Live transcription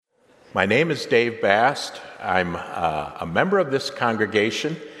My name is Dave Bast. I'm a member of this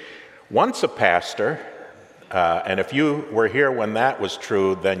congregation, once a pastor, and if you were here when that was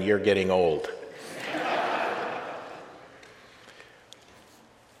true, then you're getting old.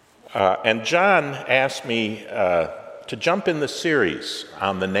 And John asked me to jump in the series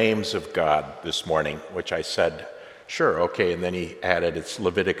on the names of God this morning, which I said, sure, okay, and then he added, it's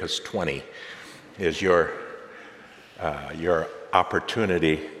Leviticus 20 is your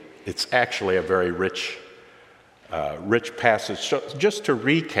opportunity. It's actually a very rich passage. So just to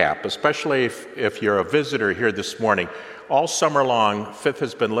recap, especially if you're a visitor here this morning, all summer long, Fifth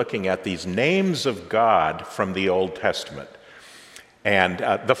has been looking at these names of God from the Old Testament. And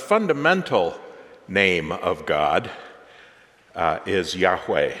the fundamental name of God is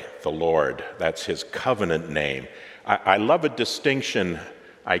Yahweh, the Lord. That's his covenant name. I love a distinction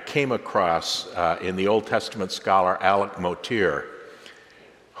I came across in the Old Testament scholar Alec Motyer,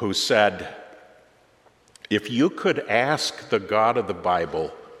 who said, if you could ask the God of the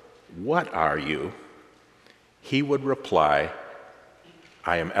Bible, what are you? He would reply,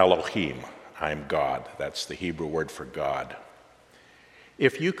 I am Elohim, I am God. That's the Hebrew word for God.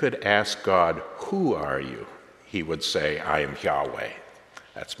 If you could ask God, who are you? He would say, I am Yahweh.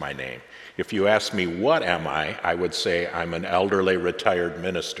 That's my name. If you ask me, what am I would say, I'm an elderly retired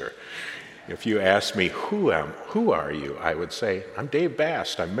minister. If you ask me, who are you? I would say, I'm Dave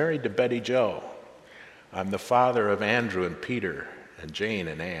Bast. I'm married to Betty Jo. I'm the father of Andrew and Peter and Jane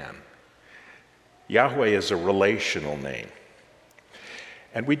and Ann. Yahweh is a relational name.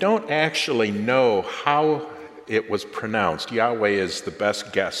 And we don't actually know how it was pronounced. Yahweh is the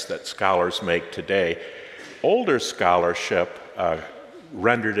best guess that scholars make today. Older scholarship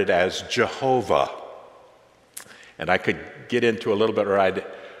rendered it as Jehovah. And I could get into a little bit, or I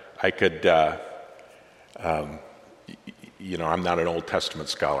could, I'm not an Old Testament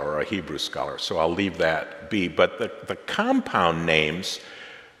scholar or a Hebrew scholar, so I'll leave that be. But the compound names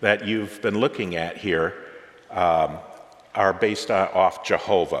that you've been looking at here are based off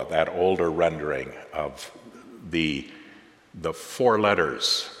Jehovah, that older rendering of the four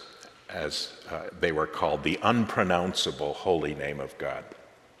letters, as they were called, the unpronounceable holy name of God.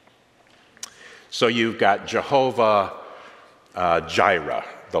 So you've got Jehovah Jireh,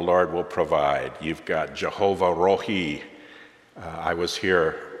 the Lord will provide. You've got Jehovah Rohi. I was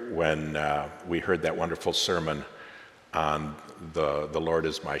here when we heard that wonderful sermon on the Lord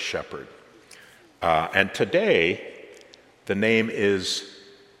is my shepherd. And today, the name is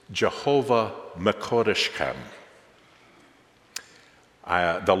Jehovah Mekodeshchem,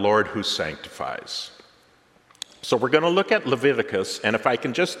 the Lord who sanctifies. So we're going to look at Leviticus, and if I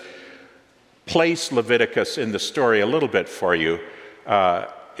can just place Leviticus in the story a little bit for you,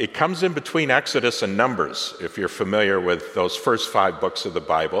 it comes in between Exodus and Numbers, if you're familiar with those first 5 books of the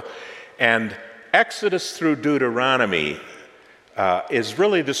Bible. And Exodus through Deuteronomy is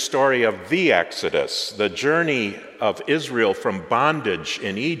really the story of the Exodus, the journey of Israel from bondage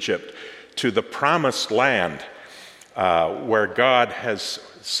in Egypt to the promised land, where God has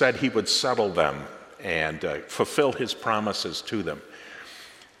said he would settle them and fulfill his promises to them.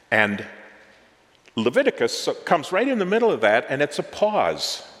 And Leviticus comes right in the middle of that, and it's a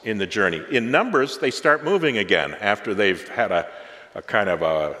pause in the journey. In Numbers, they start moving again after they've had a kind of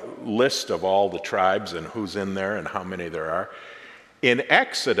a list of all the tribes and who's in there and how many there are. In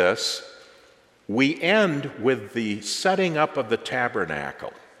Exodus, we end with the setting up of the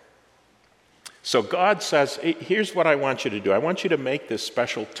tabernacle. So God says, here's what I want you to do. I want you to make this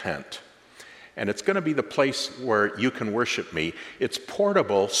special tent. And it's going to be the place where you can worship me. It's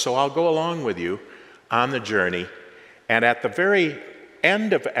portable, so I'll go along with you on the journey. And at the very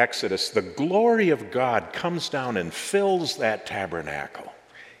end of Exodus, the glory of God comes down and fills that tabernacle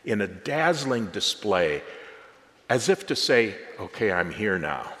in a dazzling display, as if to say, okay, I'm here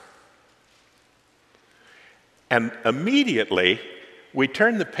now. And immediately, we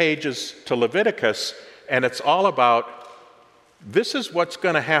turn the pages to Leviticus, and it's all about, this is what's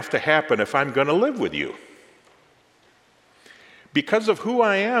going to happen if I'm going to live with you. Because of who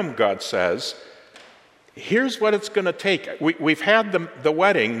I am, God says, here's what it's going to take. We've had the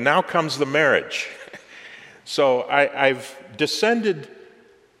wedding, now comes the marriage. So I've descended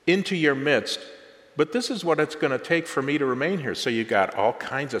into your midst, but this is what it's going to take for me to remain here. So you got all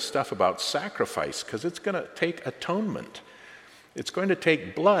kinds of stuff about sacrifice, because it's going to take atonement. It's going to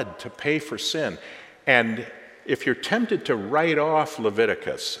take blood to pay for sin. And if you're tempted to write off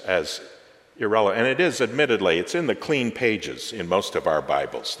Leviticus as irrelevant, and it is, admittedly, it's in the clean pages in most of our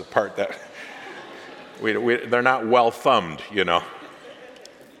Bibles, the part that they're not well thumbed,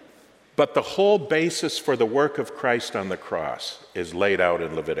 But the whole basis for the work of Christ on the cross is laid out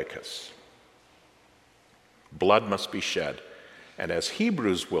in Leviticus. Blood must be shed. And as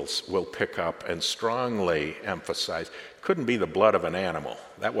Hebrews will pick up and strongly emphasize, couldn't be the blood of an animal.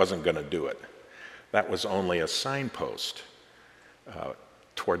 That wasn't going to do it. That was only a signpost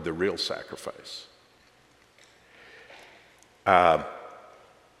toward the real sacrifice. And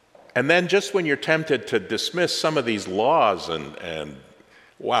then just when you're tempted to dismiss some of these laws, and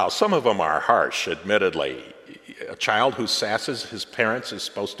wow, some of them are harsh, admittedly. A child who sasses his parents is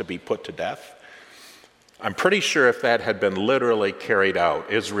supposed to be put to death. I'm pretty sure if that had been literally carried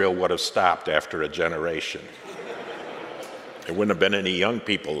out, Israel would have stopped after a generation. There wouldn't have been any young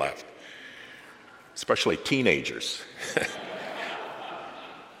people left, especially teenagers.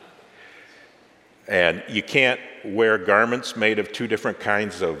 And you can't wear garments made of two different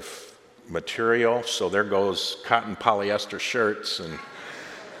kinds of material, so there goes cotton polyester shirts and,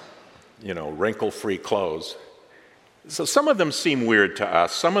 wrinkle-free clothes. So some of them seem weird to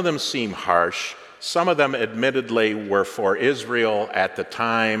us, some of them seem harsh, some of them admittedly were for Israel at the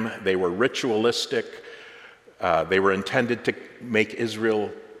time. They were ritualistic, they were intended to make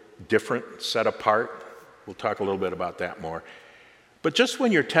Israel different, set apart. We'll talk a little bit about that more. But just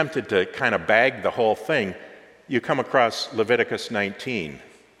when you're tempted to kind of bag the whole thing, you come across Leviticus 19,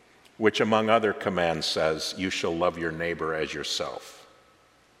 which among other commands says, you shall love your neighbor as yourself.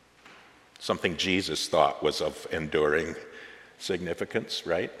 Something Jesus thought was of enduring significance,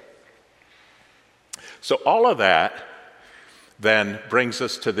 right? So all of that then brings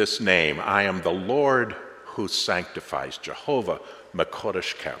us to this name. I am the Lord who sanctifies, Jehovah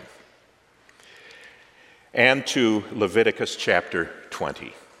Mekodeshkem. And to Leviticus chapter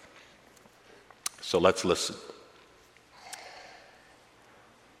 20. So let's listen.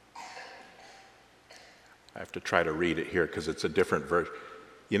 I have to try to read it here because it's a different version.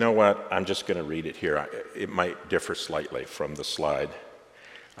 You know what? I'm just going to read it here. It might differ slightly from the slide.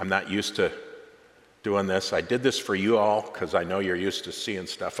 I'm not used to doing this. I did this for you all because I know you're used to seeing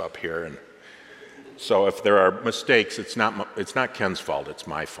stuff up here. And so if there are mistakes, it's not Ken's fault, it's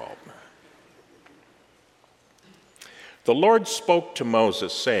my fault. The Lord spoke to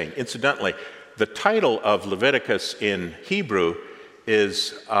Moses, saying, incidentally, the title of Leviticus in Hebrew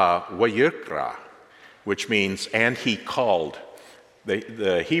is Vayikra, which means, and he called.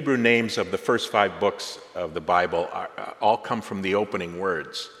 The Hebrew names of the first 5 books of the Bible all come from the opening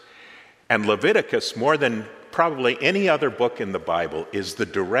words. And Leviticus, more than probably any other book in the Bible, is the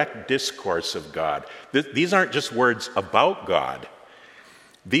direct discourse of God. These aren't just words about God.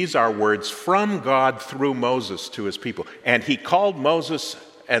 These are words from God through Moses to his people. And he called Moses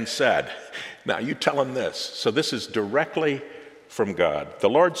and said, now you tell him this. So this is directly from God. The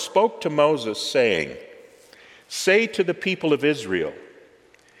Lord spoke to Moses saying, say to the people of Israel,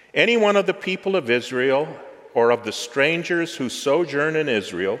 any one of the people of Israel or of the strangers who sojourn in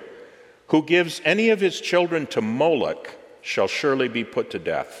Israel, who gives any of his children to Moloch shall surely be put to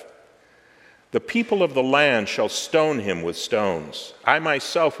death. The people of the land shall stone him with stones. I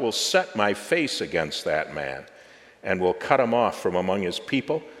myself will set my face against that man and will cut him off from among his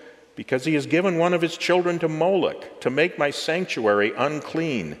people, because he has given one of his children to Moloch to make my sanctuary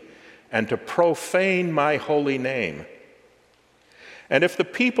unclean and to profane my holy name. And if the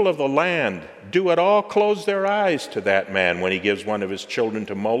people of the land do at all close their eyes to that man when he gives one of his children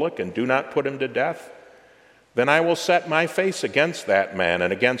to Moloch and do not put him to death, then I will set my face against that man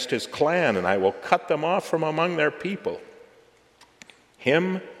and against his clan, and I will cut them off from among their people,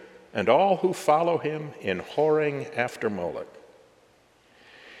 him and all who follow him in whoring after Moloch.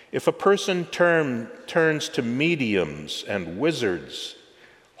 If a person turns to mediums and wizards,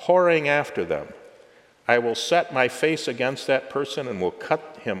 whoring after them, I will set my face against that person and will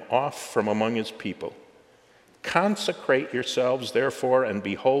cut him off from among his people. Consecrate yourselves, therefore, and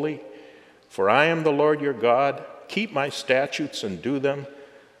be holy, for I am the Lord your God. Keep my statutes and do them.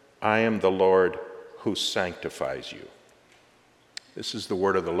 I am the Lord who sanctifies you. This is the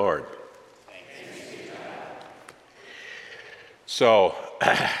word of the Lord. So,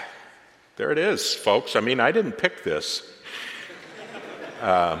 there it is, folks. I mean, I didn't pick this.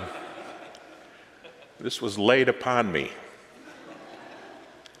 This was laid upon me.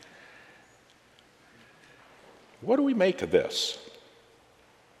 What do we make of this?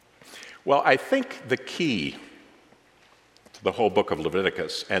 Well, I think the key to the whole book of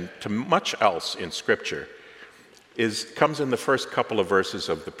Leviticus and to much else in Scripture comes in the first couple of verses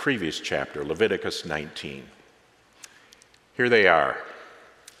of the previous chapter, Leviticus 19. Here they are.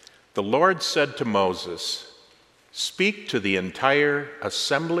 The Lord said to Moses, "Speak to the entire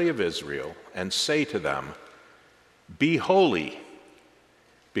assembly of Israel and say to them, 'Be holy,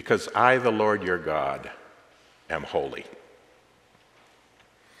 because I, the Lord your God, am holy.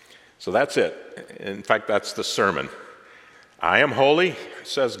 So that's it. In fact, that's the sermon. I am holy,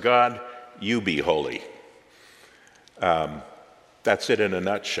 says God, you be holy. That's it in a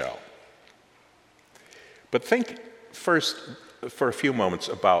nutshell. But think first for a few moments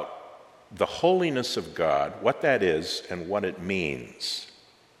about the holiness of God, what that is, and what it means.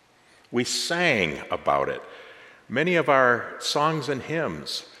 We sang about it. Many of our songs and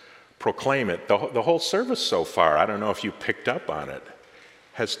hymns proclaim it. The whole service so far, I don't know if you picked up on it,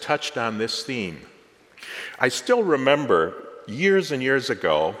 has touched on this theme. I still remember years and years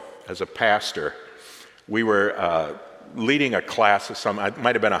ago, as a pastor, we were leading a class, it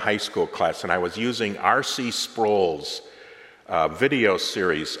might have been a high school class, and I was using R.C. Sproul's video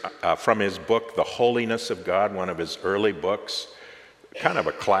series from his book, The Holiness of God, one of his early books, kind of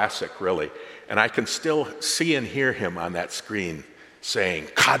a classic, really. And I can still see and hear him on that screen saying,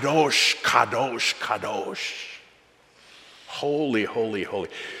 Kadosh, Kadosh, Kadosh. Holy, holy, holy.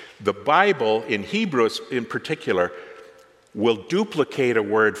 The Bible, in Hebrew in particular, will duplicate a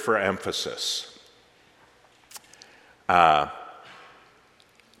word for emphasis. But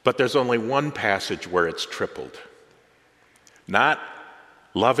there's only one passage where it's tripled. Not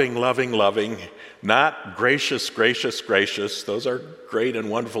loving, loving, loving, not gracious, gracious, gracious. Those are great and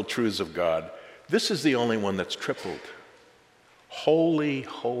wonderful truths of God. This is the only one that's tripled. Holy,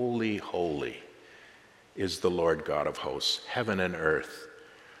 holy, holy is the Lord God of hosts. Heaven and earth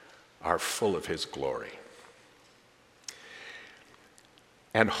are full of his glory.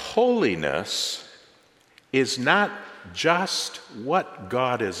 And holiness is not just what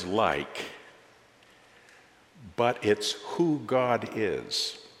God is like, but it's who God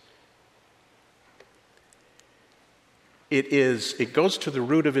is. It goes to the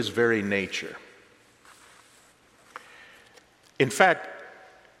root of his very nature. In fact,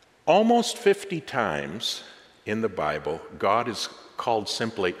 almost 50 times in the Bible, God is called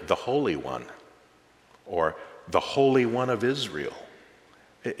simply the Holy One, or the Holy One of Israel.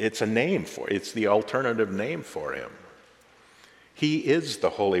 It's it's the alternative name for him. He is the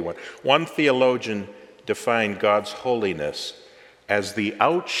Holy One. One theologian defined God's holiness as the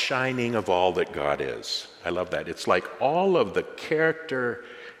outshining of all that God is. I love that. It's like all of the character,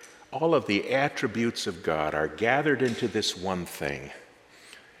 all of the attributes of God are gathered into this one thing.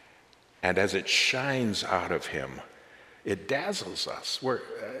 And as it shines out of him, it dazzles us.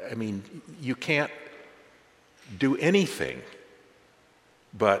 You can't do anything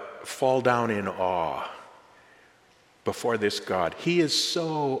but fall down in awe before this God. He is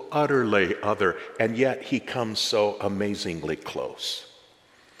so utterly other, and yet he comes so amazingly close.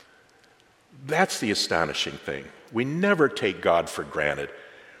 That's the astonishing thing. We never take God for granted.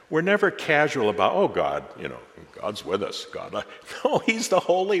 We're never casual about, oh, God, God's with us. God, no, he's the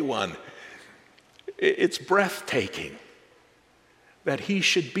Holy One. It's breathtaking that he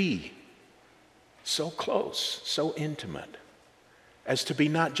should be so close, so intimate, as to be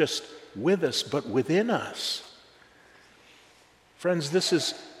not just with us, but within us. Friends, this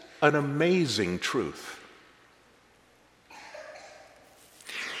is an amazing truth.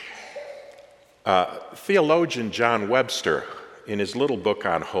 Theologian John Webster, in his little book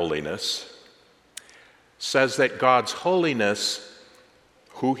on holiness, says that God's holiness,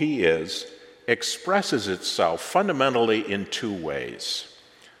 who he is, expresses itself fundamentally in two ways.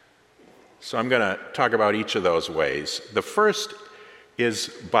 So I'm going to talk about each of those ways. The first is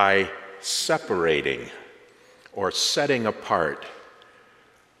by separating or setting apart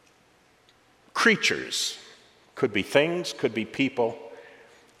creatures, could be things, could be people,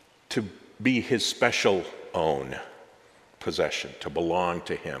 to be his special own possession, to belong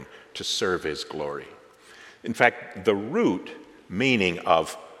to him, to serve his glory. In fact, the root meaning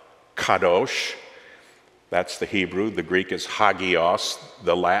of kadosh, that's the Hebrew, the Greek is hagios,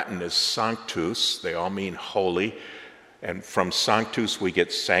 the Latin is sanctus, they all mean holy, and from sanctus we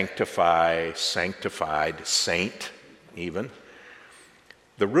get sanctify, sanctified, saint even.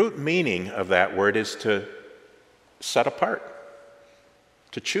 The root meaning of that word is to set apart,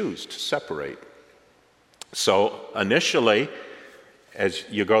 to choose, to separate. So initially, as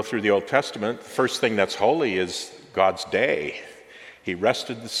you go through the Old Testament, the first thing that's holy is God's day. He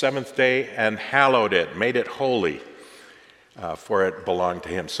rested the seventh day and hallowed it, made it holy, for it belonged to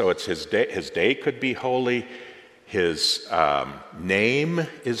him. So it's his day. His day could be holy. His name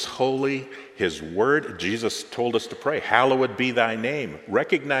is holy. His word, Jesus told us to pray, hallowed be thy name.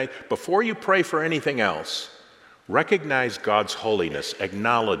 Recognize, before you pray for anything else, recognize God's holiness,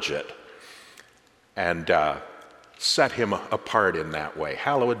 acknowledge it, and set him apart in that way.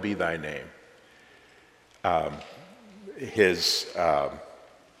 Hallowed be thy name. His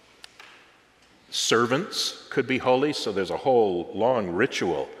Servants could be holy, so there's a whole long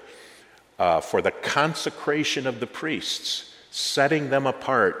ritual for the consecration of the priests, setting them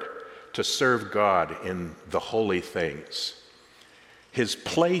apart to serve God in the holy things. His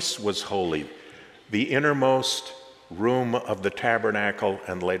place was holy, the innermost room of the tabernacle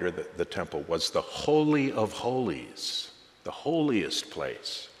and later the temple was the Holy of Holies, the holiest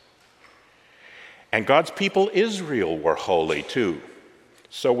place. And God's people Israel were holy too.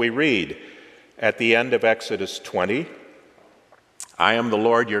 So we read at the end of Exodus 20, I am the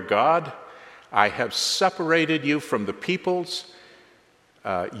Lord your God. I have separated you from the peoples.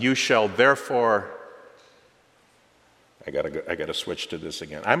 You shall therefore, I gotta switch to this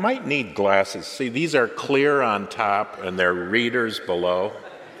again. I might need glasses. See, these are clear on top and they're readers below.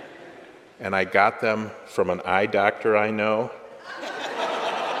 And I got them from an eye doctor I know.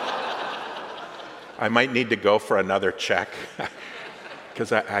 I might need to go for another check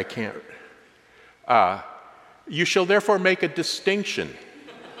because I can't. You shall therefore make a distinction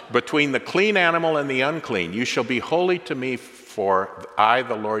between the clean animal and the unclean. You shall be holy to me, for I,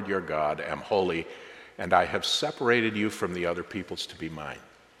 the Lord your God, am holy, and I have separated you from the other peoples to be mine.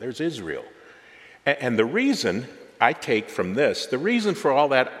 There's Israel. And the reason I take from this, the reason for all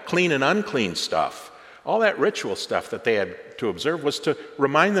that clean and unclean stuff, all that ritual stuff that they had to observe was to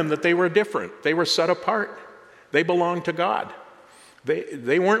remind them that they were different. They were set apart. They belonged to God.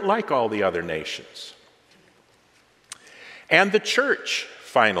 They weren't like all the other nations. And the church,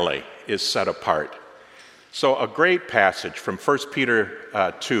 finally, is set apart. So a great passage from 1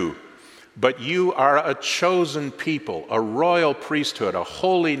 Peter 2. But you are a chosen people, a royal priesthood, a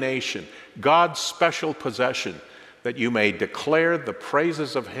holy nation, God's special possession, that you may declare the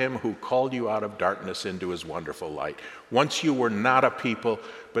praises of him who called you out of darkness into his wonderful light. Once you were not a people,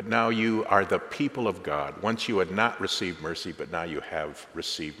 but now you are the people of God. Once you had not received mercy, but now you have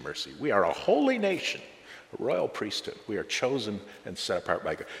received mercy. We are a holy nation, a royal priesthood. We are chosen and set apart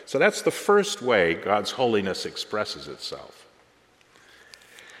by God. So that's the first way God's holiness expresses itself.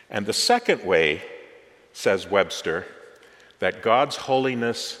 And the second way, says Webster, that God's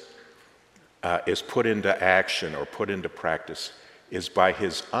holiness is put into action or put into practice is by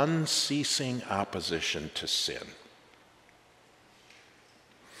his unceasing opposition to sin.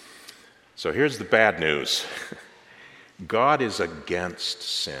 So here's the bad news. God is against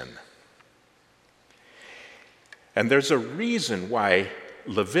sin. And there's a reason why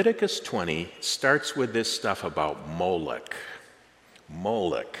Leviticus 20 starts with this stuff about Moloch.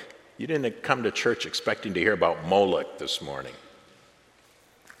 Moloch. You didn't come to church expecting to hear about Moloch this morning.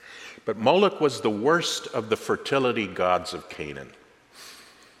 But Moloch was the worst of the fertility gods of Canaan.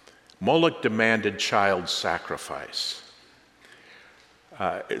 Moloch demanded child sacrifice.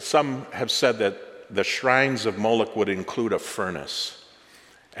 Some have said that the shrines of Moloch would include a furnace,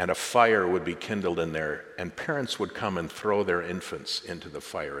 and a fire would be kindled in there, and parents would come and throw their infants into the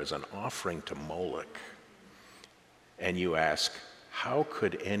fire as an offering to Moloch. And you ask, how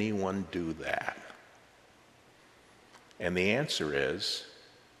could anyone do that? And the answer is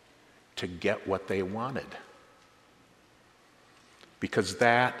to get what they wanted. Because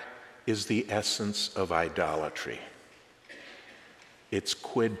that is the essence of idolatry. It's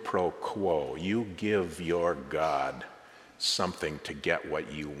quid pro quo. You give your God something to get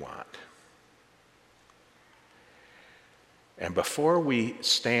what you want. And before we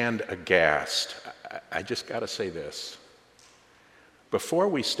stand aghast, I just got to say this. Before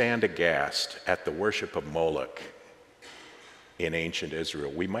we stand aghast at the worship of Moloch in ancient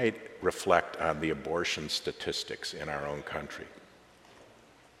Israel, we might reflect on the abortion statistics in our own country.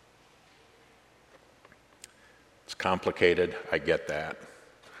 It's complicated, I get that.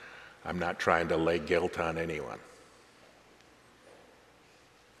 I'm not trying to lay guilt on anyone.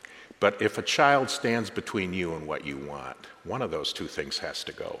 But if a child stands between you and what you want, one of those two things has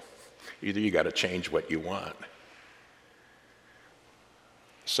to go. Either you got to change what you want.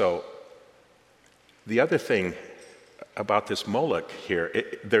 So the other thing about this Moloch here,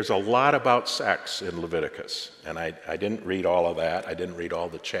 there's a lot about sex in Leviticus, and I didn't read all of that. I didn't read all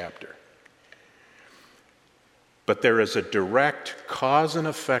the chapter. But there is a direct cause and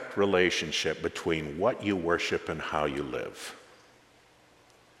effect relationship between what you worship and how you live.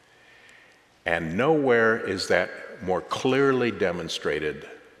 And nowhere is that more clearly demonstrated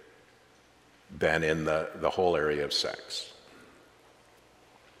than in the whole area of sex.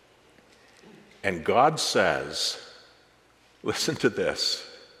 And God says, listen to this,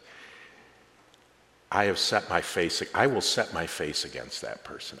 I will set my face against that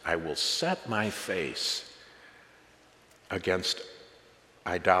person. I will set my face against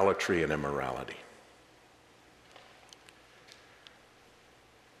idolatry and immorality.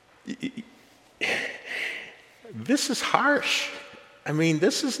 This is harsh. I mean,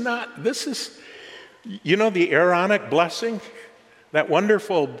 this is, you know, the Aaronic blessing, that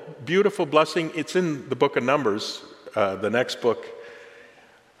wonderful, beautiful blessing, it's in the book of Numbers, the next book.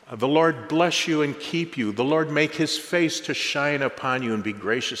 The Lord bless you and keep you. The Lord make his face to shine upon you and be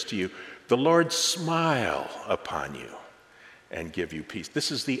gracious to you. The Lord smile upon you and give you peace.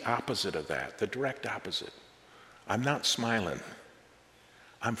 This is the opposite of that, the direct opposite. I'm not smiling.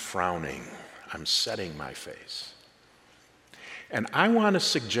 I'm frowning. I'm setting my face. And I want to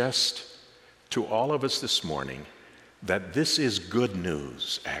suggest to all of us this morning that this is good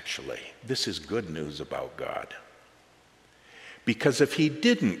news, actually. This is good news about God. Because if he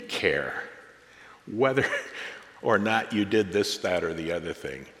didn't care whether or not you did this, that, or the other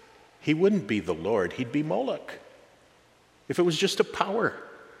thing, he wouldn't be the Lord, he'd be Moloch. If it was just a power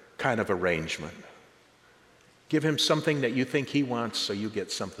kind of arrangement. Give him something that you think he wants so you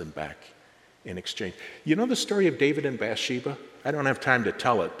get something back in exchange. You know the story of David and Bathsheba? I don't have time to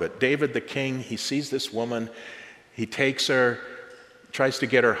tell it, but David the king, he sees this woman, he takes her, tries to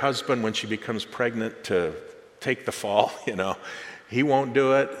get her husband when she becomes pregnant to take the fall, you know. He won't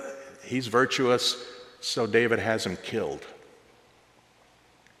do it. He's virtuous, so David has him killed.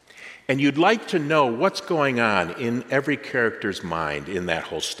 And you'd like to know what's going on in every character's mind in that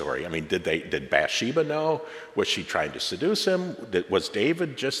whole story. I mean, did Bathsheba know? Was she trying to seduce him? Was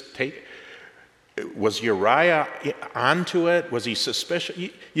David was Uriah onto it? Was he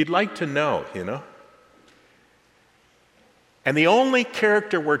suspicious? You'd like to know, you know. And the only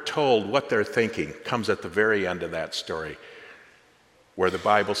character we're told what they're thinking comes at the very end of that story, where the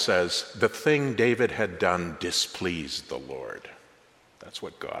Bible says, the thing David had done displeased the Lord. That's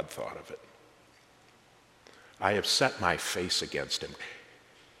what God thought of it. I have set my face against him.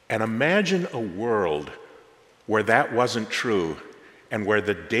 And imagine a world where that wasn't true and where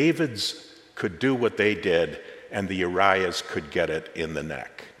the Davids could do what they did and the Uriahs could get it in the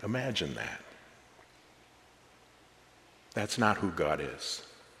neck. Imagine that. That's not who God is.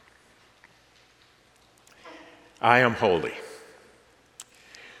 I am holy.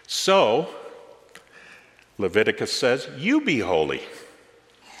 So, Leviticus says, you be holy.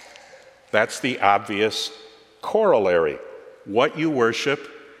 That's the obvious corollary. What you worship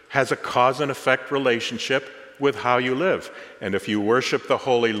has a cause and effect relationship with how you live. And if you worship the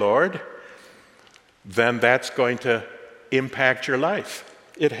Holy Lord, then that's going to impact your life.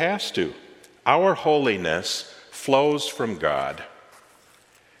 It has to. Our holiness flows from God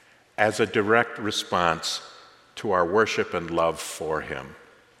as a direct response to our worship and love for him.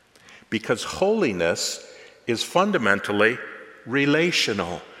 Because holiness is fundamentally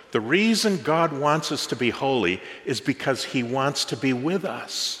relational. The reason God wants us to be holy is because he wants to be with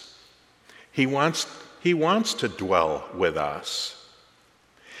us. He wants to dwell with us.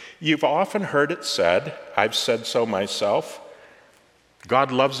 You've often heard it said, I've said so myself,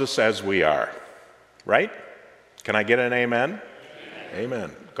 God loves us as we are, right? Can I get an amen?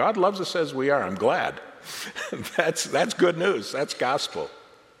 Amen. God loves us as we are. I'm glad. That's good news. That's gospel.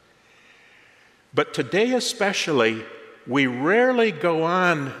 But today especially, we rarely go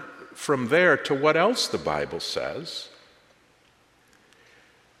on from there to what else the Bible says.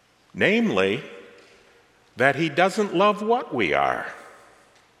 Namely, that he doesn't love what we are,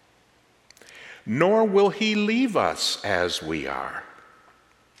 nor will he leave us as we are.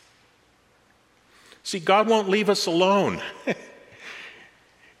 See, God won't leave us alone.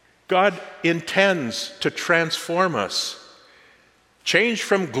 God intends to transform us. Change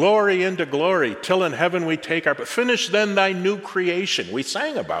from glory into glory, till in heaven we take our... Finish then thy new creation. We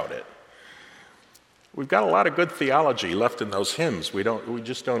sang about it. We've got a lot of good theology left in those hymns. We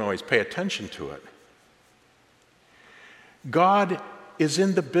just don't always pay attention to it. God is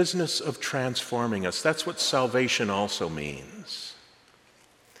in the business of transforming us. That's what salvation also means.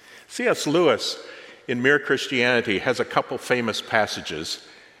 C.S. Lewis, in Mere Christianity, has a couple famous passages.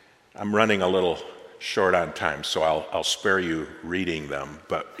 I'm running a little short on time, so I'll spare you reading them.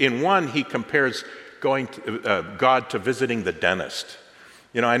 But in one, he compares God to visiting the dentist.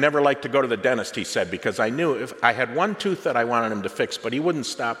 You know, I never liked to go to the dentist, he said, because I knew if I had one tooth that I wanted him to fix, but he wouldn't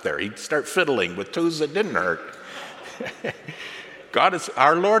stop there. He'd start fiddling with tooths that didn't hurt.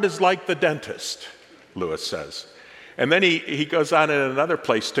 Our Lord is like the dentist, Lewis says. And then he goes on in another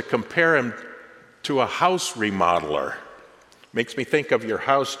place to compare him to a house remodeler. Makes me think of your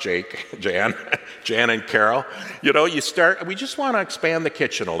house, Jan and Carol. You know, we just want to expand the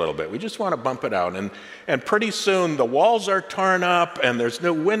kitchen a little bit. We just want to bump it out. And pretty soon the walls are torn up and there's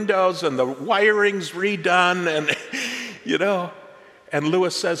no windows and the wiring's redone and, you know. And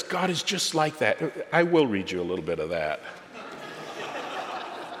Lewis says, God is just like that. I will read you a little bit of that.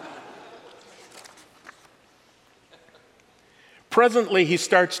 Presently, he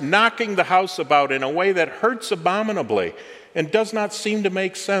starts knocking the house about in a way that hurts abominably and does not seem to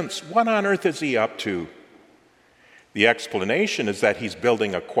make sense. What on earth is he up to? The explanation is that he's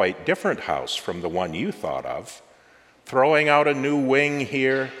building a quite different house from the one you thought of, throwing out a new wing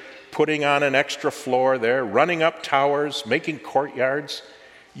here, putting on an extra floor there, running up towers, making courtyards.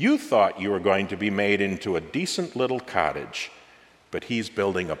 You thought you were going to be made into a decent little cottage, but he's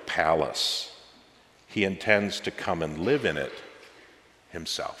building a palace. He intends to come and live in it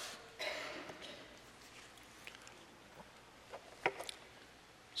himself.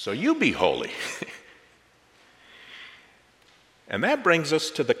 So you be holy. And that brings us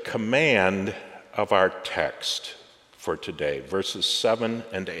to the command of our text for today, verses 7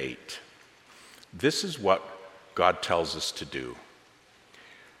 and 8. This is what God tells us to do.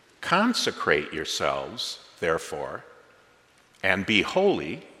 Consecrate yourselves, therefore, and be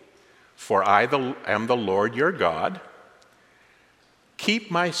holy, for I am the Lord your God.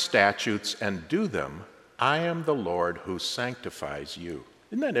 Keep my statutes and do them. I am the Lord who sanctifies you.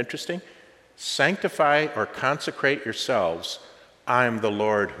 Isn't that interesting? Sanctify or consecrate yourselves. I am the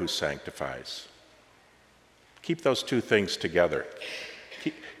Lord who sanctifies. Keep those two things together.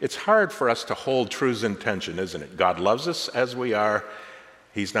 It's hard for us to hold truths in tension, isn't it? God loves us as we are.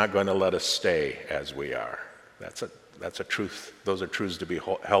 He's not going to let us stay as we are. That's a truth. Those are truths to be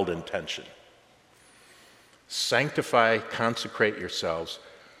held in tension. Sanctify, consecrate yourselves.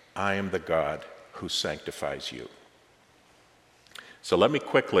 I am the God who sanctifies you. So let me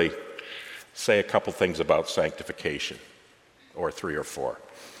quickly say a couple things about sanctification, or 3 or 4.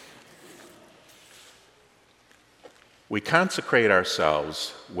 We consecrate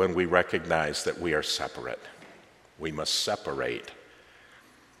ourselves when we recognize that we are separate. We must separate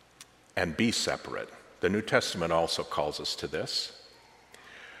and be separate. The New Testament also calls us to this.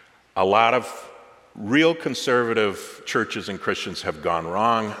 A lot of real conservative churches and Christians have gone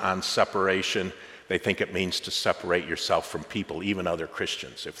wrong on separation. They think it means to separate yourself from people, even other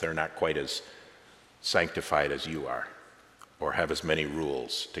Christians, if they're not quite as sanctified as you are or have as many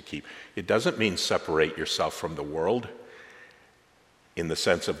rules to keep. It doesn't mean separate yourself from the world in the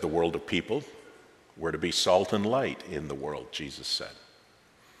sense of the world of people. We're to be salt and light in the world, Jesus said.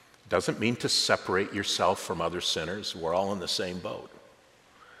 It doesn't mean to separate yourself from other sinners. We're all in the same boat.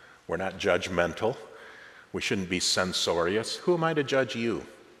 We're not judgmental. We shouldn't be censorious. Who am I to judge you?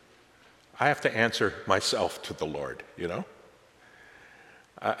 I have to answer myself to the Lord, you know?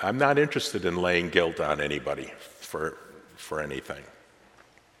 I'm not interested in laying guilt on anybody for anything.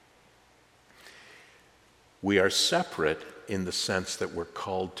 We are separate in the sense that we're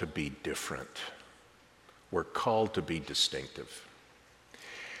called to be different. We're called to be distinctive.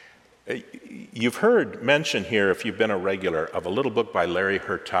 You've heard mention here, if you've been a regular, of a little book by Larry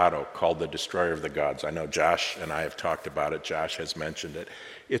Hurtado called The Destroyer of the Gods. I know Josh and I have talked about it. Josh has mentioned it.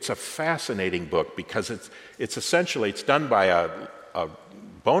 It's a fascinating book because it's done by a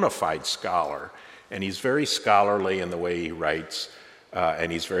bona fide scholar, and he's very scholarly in the way he writes,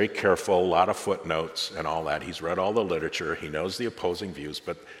 and he's very careful, a lot of footnotes and all that. He's read all the literature. He knows the opposing views,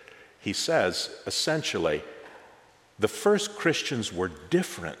 but he says, essentially, the first Christians were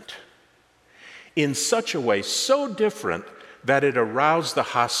different in such a way, so different that it aroused the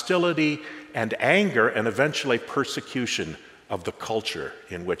hostility and anger and eventually persecution of the culture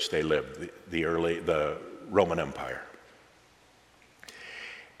in which they lived, the Roman Empire.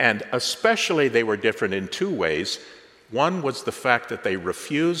 And especially they were different in 2 ways. One was the fact that they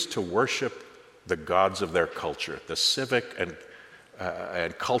refused to worship the gods of their culture, the civic and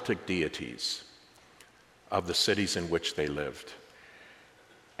cultic deities of the cities in which they lived.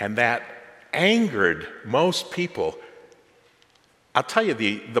 And that angered most people. I'll tell you,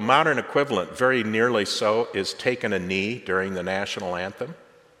 the modern equivalent, very nearly so, is taking a knee during the national anthem.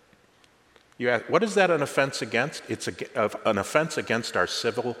 You ask, what is that an offense against? It's an offense against our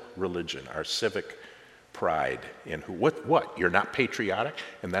civil religion, our civic pride in what? You're not patriotic?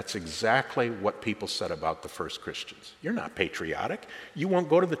 And that's exactly what people said about the first Christians. You're not patriotic. You won't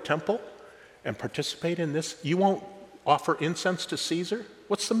go to the temple and participate in this. You won't offer incense to Caesar.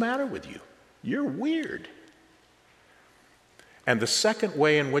 What's the matter with you? You're weird. And the second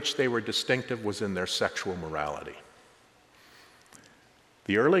way in which they were distinctive was in their sexual morality.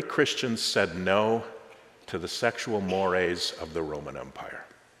 The early Christians said no to the sexual mores of the Roman Empire.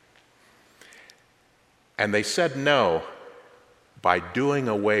 And they said no by doing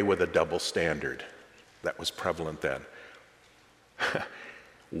away with a double standard that was prevalent then.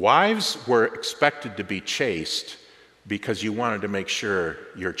 Wives were expected to be chaste because you wanted to make sure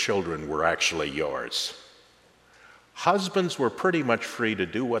your children were actually yours. Husbands were pretty much free to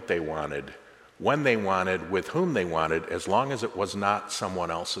do what they wanted when they wanted, with whom they wanted, as long as it was not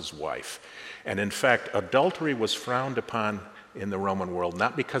someone else's wife. And in fact, adultery was frowned upon in the Roman world,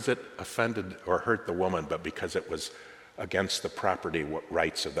 not because it offended or hurt the woman, but because it was against the property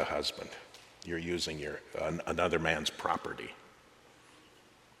rights of the husband. You're using another man's property.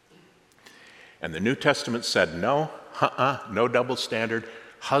 And the New Testament said, no, no double standard.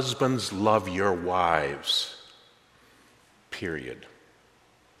 Husbands, love your wives. Period.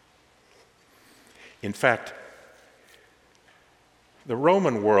 In fact, the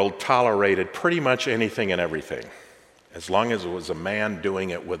Roman world tolerated pretty much anything and everything, as long as it was a man doing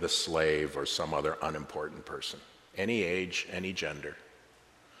it with a slave or some other unimportant person. Any age, any gender.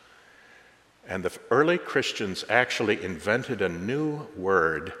 And the early Christians actually invented a new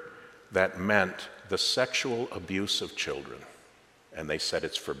word that meant the sexual abuse of children. And they said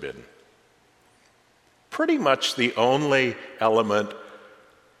it's forbidden. Pretty much the only element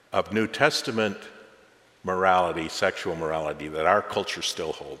of New Testament morality, sexual morality, that our culture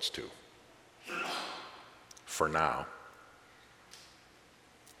still holds to. For now.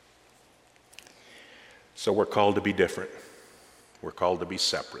 So we're called to be different. We're called to be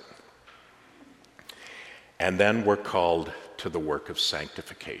separate. And then we're called to the work of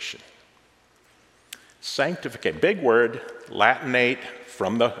sanctification. Sanctification, big word, Latinate,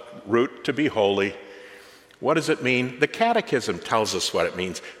 from the root to be holy. What does it mean? The Catechism tells us what it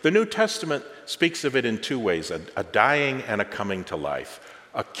means. The New Testament speaks of it in two ways, a dying and a coming to life,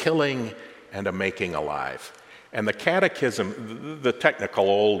 a killing and a making alive. And the Catechism, the technical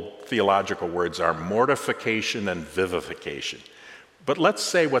old theological words are mortification and vivification. But let's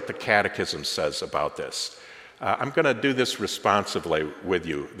say what the Catechism says about this. I'm going to do this responsively with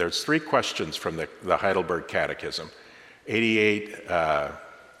you. There's 3 questions from the Heidelberg Catechism, 88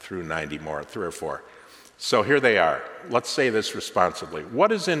 through 90 more, 3 or 4. So here they are. Let's say this responsibly.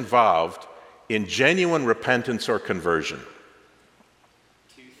 What is involved in genuine repentance or conversion?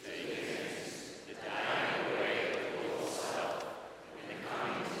 2 things. The dying away of the old self and the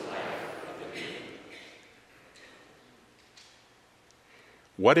coming to life of the new.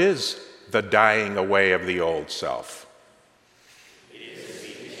 What is the dying away of the old self? It is to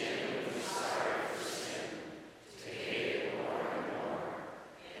be genuinely sorry for sin, to hate it more and more,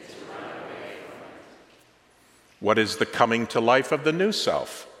 and to run away from it. What is the coming to life of the new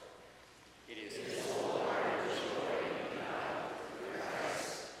self? It is his wholehearted joy in God through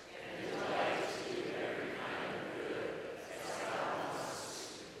Christ, and his delight to do every kind of good as God wants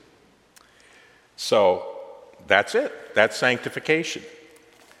us to. So that's it. That's sanctification.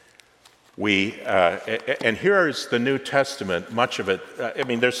 And here is the New Testament, much of it.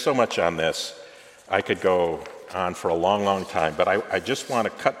 There's so much on this. I could go on for a long, long time, but I just want to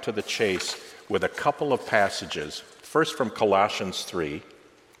cut to the chase with a couple of passages. First from Colossians 3,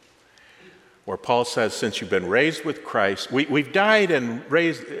 where Paul says, since you've been raised with Christ, we've died and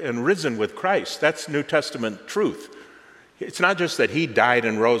risen with Christ. That's New Testament truth. It's not just that he died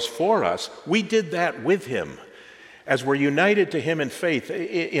and rose for us. We did that with him. As we're united to him in faith,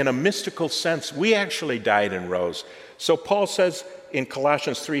 in a mystical sense, we actually died and rose. So Paul says in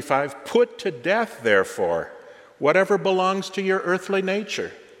Colossians 3:5, put to death, therefore, whatever belongs to your earthly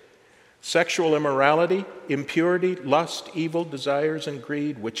nature. Sexual immorality, impurity, lust, evil desires, and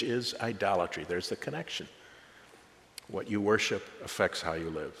greed, which is idolatry. There's the connection. What you worship affects how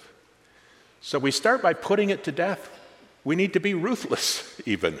you live. So we start by putting it to death. We need to be ruthless,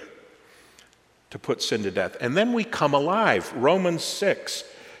 even, to put sin to death. And then we come alive. Romans 6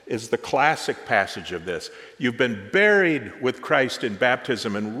 is the classic passage of this. You've been buried with Christ in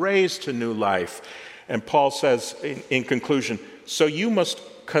baptism and raised to new life. And Paul says in conclusion, so you must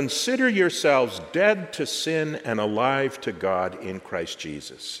consider yourselves dead to sin and alive to God in Christ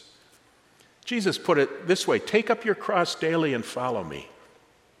Jesus. Jesus put it this way, take up your cross daily and follow me.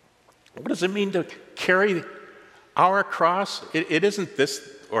 What does it mean to carry our cross? It isn't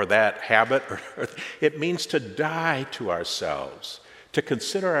this or that habit. It means to die to ourselves, to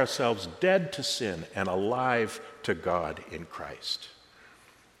consider ourselves dead to sin and alive to God in Christ.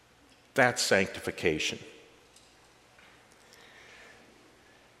 That's sanctification.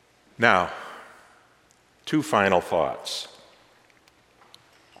 Now, 2 final thoughts.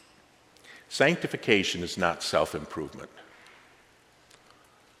 Sanctification is not self-improvement.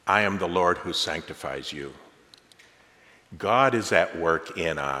 I am the Lord who sanctifies you. God is at work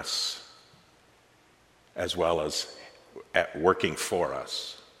in us as well as at working for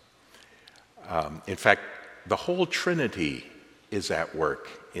us. In fact, the whole Trinity is at work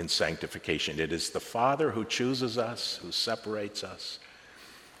in sanctification. It is the Father who chooses us, who separates us.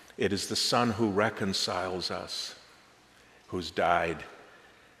 It is the Son who reconciles us, who's died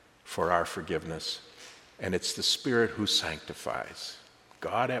for our forgiveness, and it's the Spirit who sanctifies.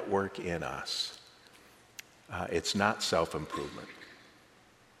 God at work in us. It's not self-improvement.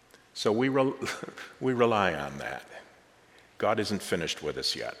 So we rely on that. God isn't finished with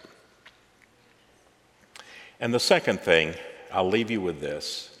us yet. And the second thing, I'll leave you with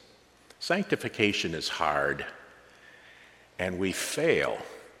this. Sanctification is hard, and we fail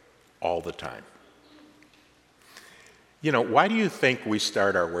all the time. You know, why do you think we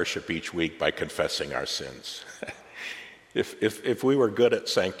start our worship each week by confessing our sins? If we were good at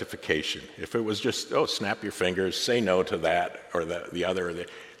sanctification, if it was just, snap your fingers, say no to that or the other.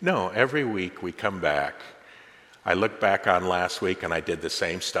 No, every week we come back. I look back on last week and I did the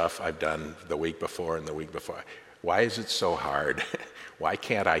same stuff I've done the week before and the week before. Why is it so hard? Why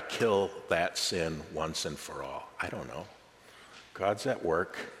can't I kill that sin once and for all? I don't know. God's at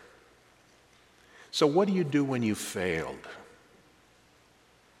work. So what do you do when you failed?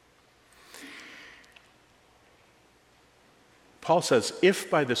 Paul says, if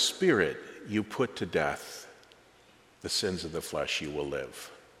by the Spirit you put to death the sins of the flesh, you will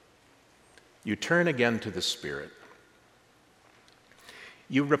live. You turn again to the Spirit.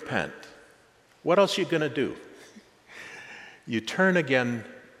 You repent. What else are you going to do? You turn again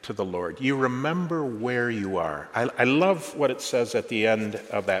to the Lord. You remember where you are. I love what it says at the end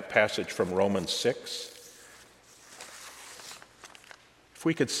of that passage from Romans 6. If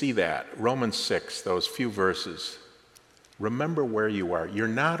we could see that, Romans 6, those few verses. Remember where you are. You're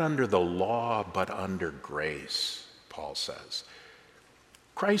not under the law, but under grace, Paul says.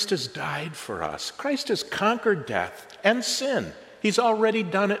 Christ has died for us. Christ has conquered death and sin. He's already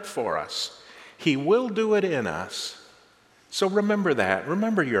done it for us. He will do it in us. So remember that.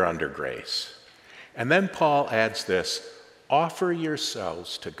 Remember you're under grace. And then Paul adds this, offer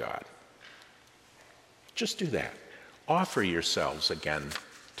yourselves to God. Just do that. Offer yourselves again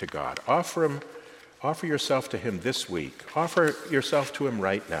to God. Offer yourself to him this week. Offer yourself to him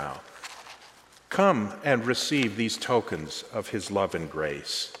right now. Come and receive these tokens of his love and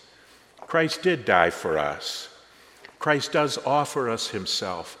grace. Christ did die for us. Christ does offer us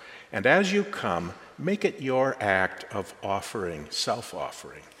himself. And as you come, make it your act of offering,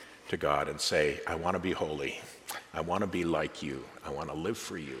 self-offering to God and say, I want to be holy. I want to be like you. I want to live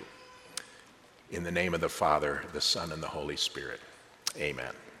for you. In the name of the Father, the Son, and the Holy Spirit.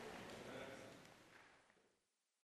 Amen.